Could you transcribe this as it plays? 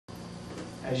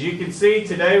As you can see,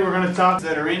 today we're going to talk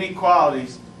that are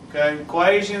inequalities, okay?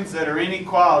 Equations that are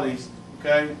inequalities,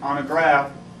 okay, on a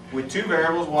graph with two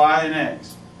variables, y and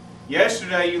x.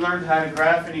 Yesterday you learned how to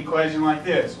graph an equation like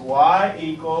this. Y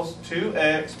equals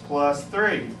 2x plus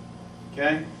 3.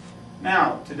 Okay?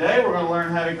 Now, today we're going to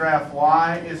learn how to graph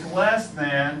y is less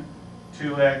than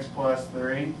 2x plus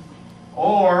 3,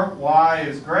 or y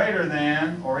is greater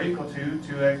than or equal to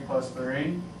 2x plus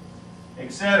 3,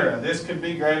 etc. This could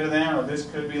be greater than, or this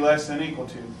could be less than equal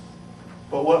to.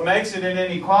 But what makes it an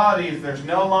inequality is there's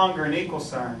no longer an equal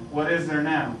sign. What is there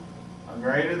now? A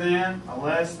greater than, a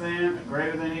less than, a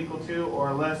greater than equal to, or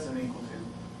a less than equal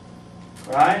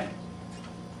to. Right?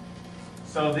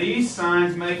 So these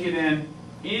signs make it an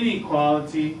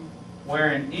inequality, where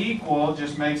an equal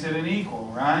just makes it an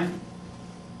equal, right?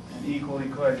 An equal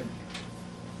equation.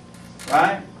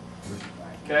 Right?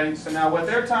 Okay, so now what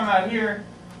they're talking about here,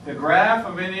 the graph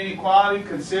of an inequality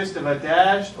consists of a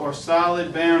dashed or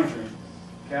solid boundary.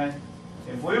 Okay?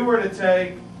 If we were to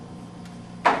take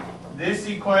this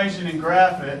equation and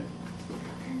graph it,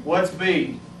 what's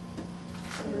B?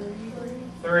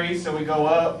 3, so we go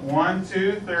up 1,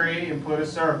 2, 3 and put a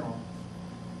circle.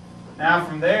 Now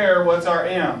from there, what's our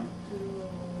M?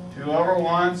 2 over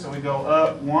 1, so we go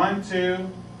up 1, 2,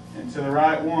 and to the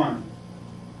right 1.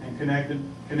 And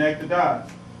connect the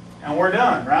dots. And we're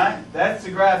done, right? That's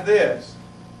to graph this.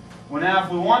 Well, now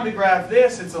if we wanted to graph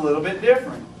this, it's a little bit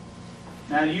different.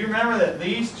 Now, do you remember that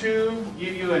these two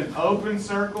give you an open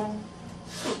circle?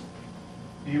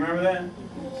 Do you remember that?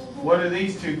 What do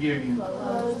these two give you?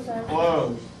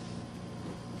 Closed.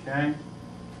 Okay?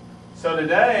 So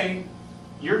today,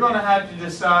 you're going to have to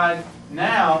decide,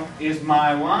 now, is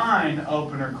my line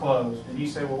open or closed? And you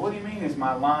say, well, what do you mean is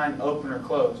my line open or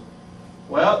closed?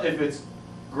 Well, if it's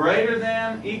greater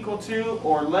than, equal to,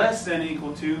 or less than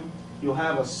equal to, you'll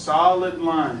have a solid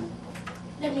line.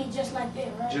 That means just like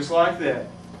that, right? Just like that.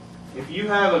 If you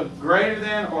have a greater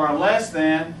than or a less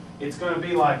than, it's going to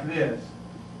be like this.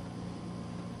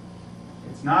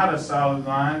 It's not a solid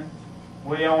line.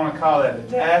 What do y'all want to call that? A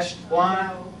dashed line?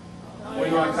 What do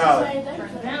you want to call it?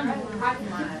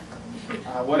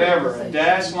 Whatever. A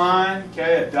dashed line,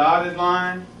 okay, a dotted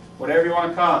line, whatever you want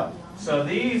to call it. So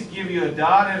these give you a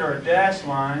dotted or a dashed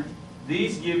line.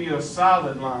 These give you a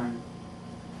solid line.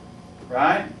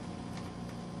 Right?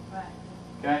 Right.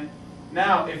 Okay?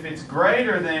 Now, if it's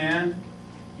greater than,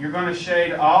 you're going to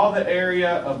shade all the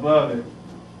area above it.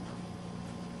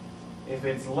 If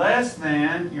it's less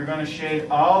than, you're going to shade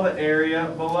all the area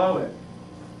below it.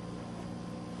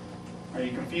 Are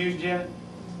you confused yet?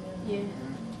 Yeah.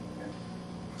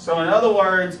 So in other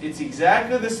words, it's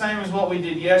exactly the same as what we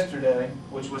did yesterday,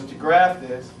 which was to graph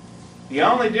this. The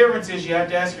only difference is you have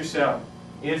to ask yourself,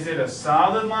 is it a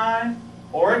solid line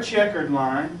or a checkered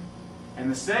line? And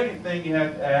the second thing you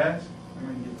have to ask,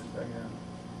 let me get this back out.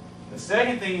 The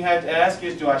second thing you have to ask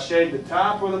is, do I shade the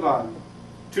top or the bottom?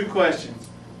 Two questions.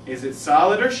 Is it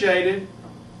solid or shaded?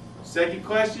 Second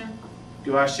question,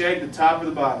 do I shade the top or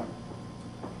the bottom?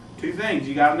 Two things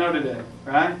you got to know today,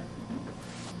 right?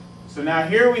 So now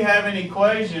here we have an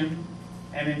equation,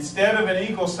 and instead of an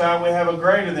equal sign, we have a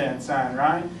greater than sign,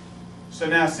 right? So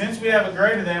now since we have a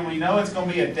greater than, we know it's going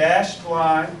to be a dashed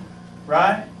line,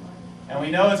 right? And we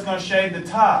know it's going to shade the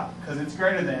top because it's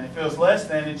greater than. If it was less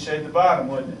than, it'd shade the bottom,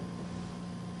 wouldn't it?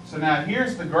 So now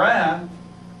here's the graph.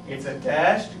 It's a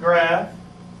dashed graph.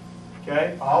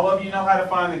 Okay? All of you know how to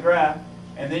find the graph.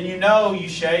 And then you know you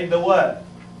shade the what?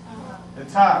 The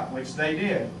top, which they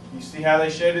did. You see how they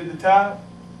shaded the top?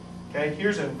 Okay,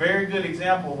 here's a very good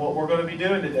example of what we're going to be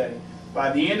doing today. By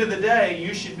the end of the day,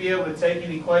 you should be able to take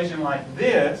an equation like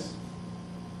this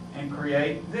and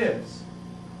create this.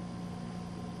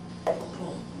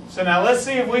 So now let's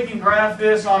see if we can graph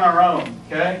this on our own.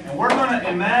 Okay, and we're going to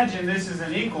imagine this is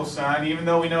an equal sign, even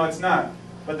though we know it's not.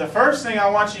 But the first thing I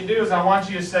want you to do is I want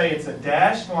you to say it's a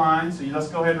dashed line. So let's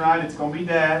go ahead and write it's going to be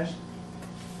dashed.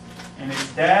 And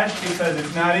it's dashed because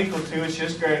it's not equal to, it's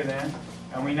just greater than.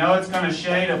 And we know it's going to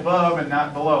shade above and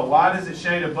not below. Why does it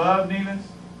shade above, Nevis?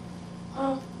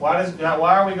 Why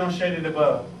are we going to shade it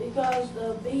above? Because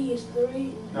the B is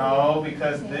 3. No,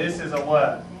 because this is a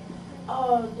what?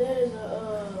 Oh, there's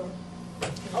a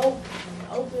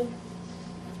open.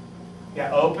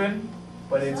 Yeah, open,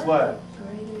 but it's what?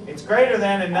 It's greater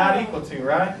than and not equal to,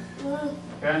 right?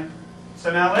 Okay.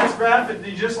 So now let's graph it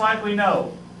just like we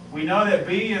know. We know that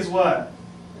B is what?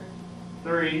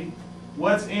 3.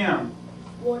 What's M?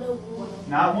 1 over 1.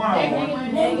 Not 1 over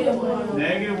 1. Negative 1.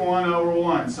 Negative 1 over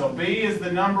 1. So B is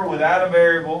the number without a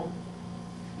variable,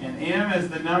 and M is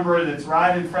the number that's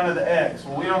right in front of the X.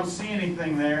 Well, we don't see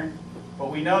anything there. but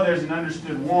we know there's an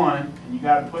understood 1, and you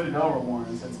got to put it over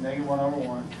 1, so it's negative 1 over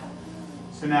 1.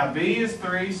 So now b is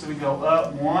 3, so we go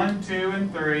up 1, 2,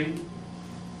 and 3.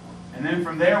 And then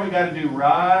from there we got to do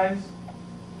rise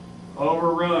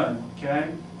over run,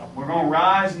 okay? We're going to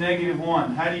rise negative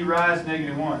 1. How do you rise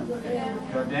negative 1?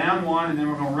 Go down 1, and then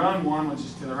we're going to run 1, which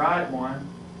is to the right 1.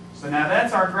 So now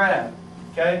that's our graph,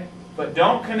 okay? But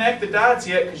don't connect the dots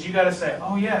yet, because you got to say,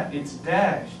 oh yeah, it's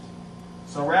dashed.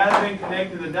 So rather than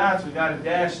connecting the dots, we got to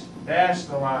dash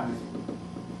the line,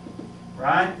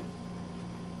 right?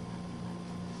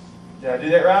 Did I do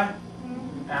that right?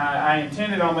 I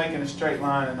intended on making a straight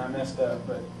line and I messed up,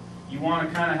 but you want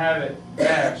to kind of have it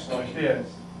dashed like this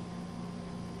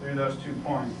through those 2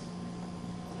 points.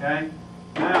 Okay?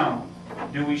 Now,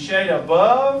 do we shade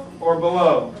above or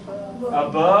below?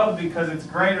 Above, because it's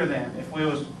greater than. If it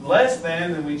was less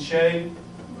than, then we'd shade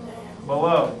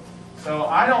below. So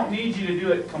I don't need you to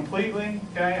do it completely,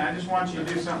 okay? I just want you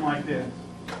to do something like this.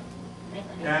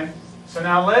 Okay? So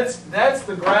now that's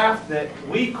the graph that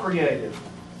we created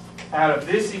out of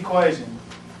this equation.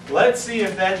 Let's see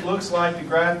if that looks like the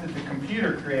graph that the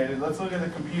computer created. Let's look at the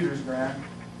computer's graph.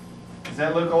 Does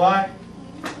that look alike?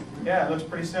 Yeah, it looks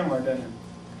pretty similar, doesn't it?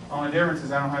 Only difference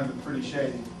is I don't have the pretty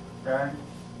shading, right?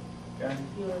 Okay.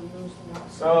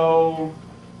 So,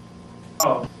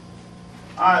 all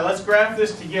right, let's graph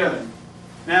this together.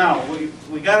 Now,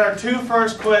 we got our 2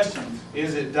 first questions.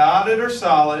 Is it dotted or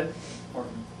solid, or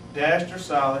dashed or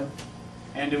solid?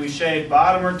 And do we shade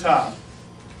bottom or top?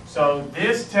 So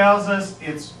this tells us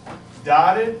it's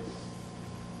dotted,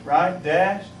 right?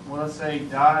 Dashed. Well, let's say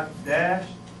dot,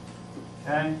 dashed.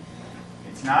 Okay.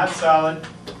 It's not solid.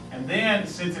 And then,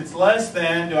 since it's less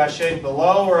than, do I shade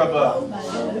below or above?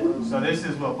 Below. So this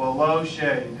is what below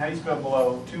shade. How do you spell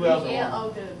below? 2 L's or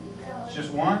 1? It's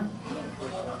just 1?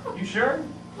 You sure?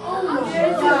 You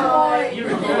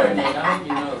were good.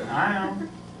 I know.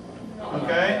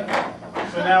 Okay.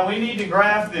 So now we need to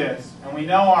graph this. And we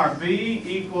know our b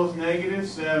equals negative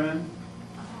 7.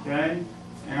 Okay.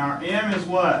 And our m is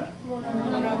what?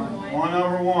 1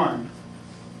 over 1.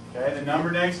 Okay, the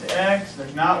number next to x,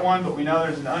 there's not 1, but we know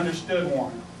there's an understood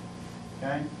 1.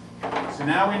 Okay? So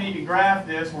now we need to graph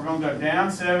this. We're going to go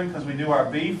down 7 because we do our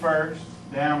b first.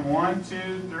 Down 1,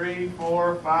 2, 3,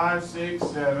 4, 5, 6,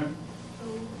 7.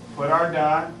 Put our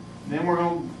dot. Then we're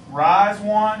going to rise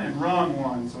 1 and run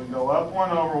 1. So we go up 1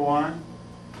 over 1.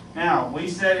 Now, we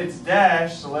said it's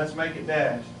dashed, so let's make it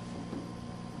dashed.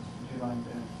 Do you like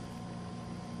that?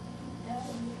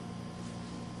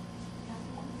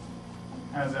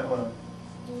 How does that look?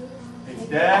 It's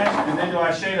dashed, and then do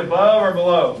I shade above or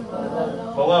below?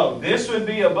 Below. Below. This would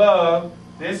be above,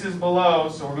 this is below,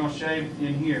 so we're going to shade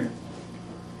in here.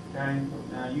 Okay?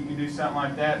 Now you can do something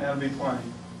like that, and that'll be plenty.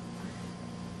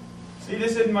 See,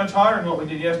 this isn't much harder than what we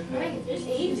did yesterday. It's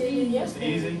easy. It's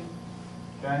easy.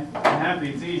 Okay? I'm happy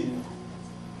it's easy.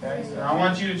 Okay? So I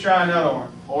want you to try another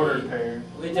one. Ordered pairs.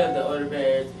 Which of the ordered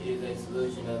pairs is a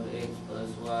solution of x plus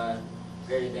y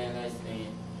greater than less than?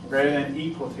 Greater than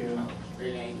equal to.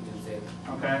 Greater than equal to 7.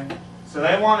 Okay? So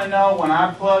they want to know when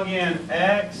I plug in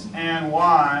x and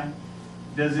y,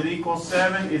 does it equal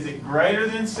 7? Is it greater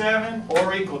than 7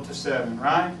 or equal to 7,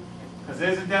 right? Because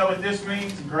isn't that what this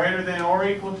means? Greater than or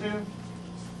equal to?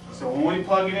 So when we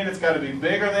plug it in, it's got to be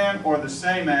bigger than or the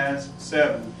same as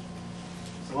 7.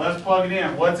 So let's plug it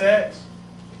in. What's x?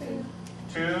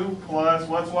 2 plus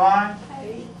what's y?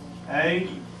 8.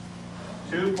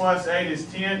 2 plus 8 is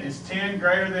 10. Is 10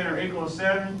 greater than or equal to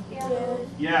 7?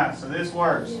 Yeah, so this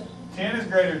works. 10 is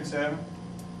greater than 7.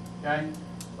 Okay?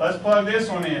 Let's plug this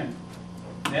one in.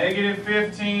 Negative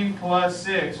 15 plus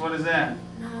 6. What is that?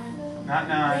 9. Not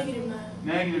 9. Negative 9.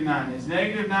 Negative 9. Is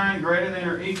negative 9 greater than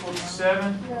or equal to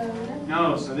 7?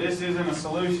 No, so this isn't a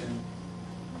solution.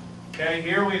 Okay,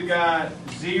 here we've got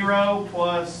 0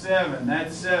 plus 7.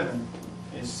 That's 7.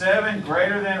 Is 7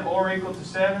 greater than or equal to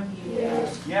 7?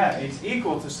 Yes. Yeah, it's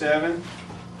equal to 7.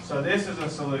 So this is a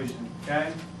solution.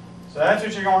 Okay? So that's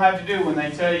what you're going to have to do when they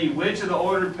tell you which of the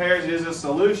ordered pairs is a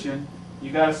solution.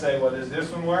 You got to say, well, does this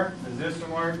one work? Does this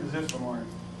one work? Does this one work?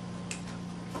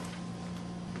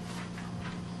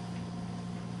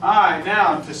 Alright,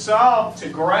 now to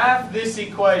graph this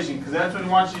equation, because that's what we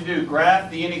want you to do,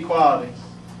 graph the inequalities.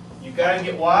 You've got to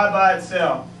get y by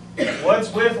itself.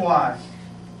 What's with y?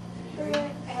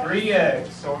 3x.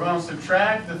 So we're going to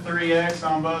subtract the 3x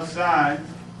on both sides.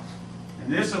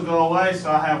 And this will go away,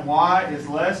 so I have y is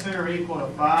less than or equal to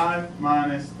 5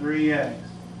 minus 3x.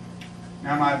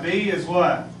 Now my b is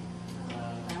what?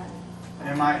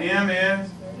 And my m is?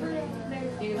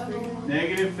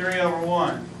 Negative 3 over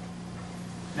 1.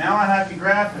 Now I have to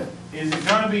graph it. Is it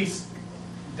going to be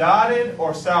Dotted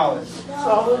or solid?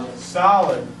 Solid.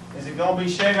 Solid. Is it going to be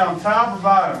shaded on top or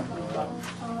bottom?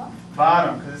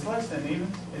 Bottom, because it's less than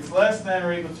even. It's less than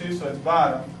or equal to, so it's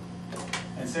bottom.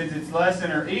 And since it's less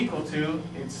than or equal to,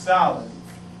 it's solid.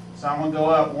 So I'm going to go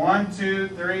up 1, 2,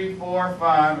 3, 4,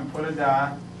 5 and put a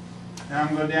dot. Now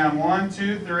I'm going to go down 1,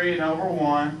 2, 3 and over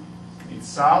 1. It's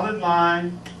solid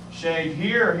line. Shade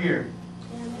here or here?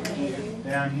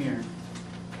 Down here.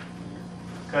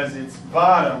 Because it's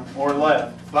bottom or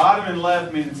left. Bottom and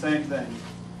left mean the same thing.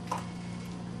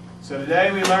 So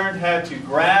today we learned how to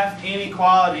graph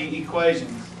inequality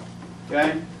equations.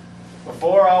 Okay?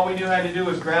 Before, all we knew how to do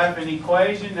was graph an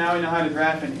equation. Now we know how to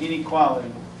graph an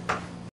inequality.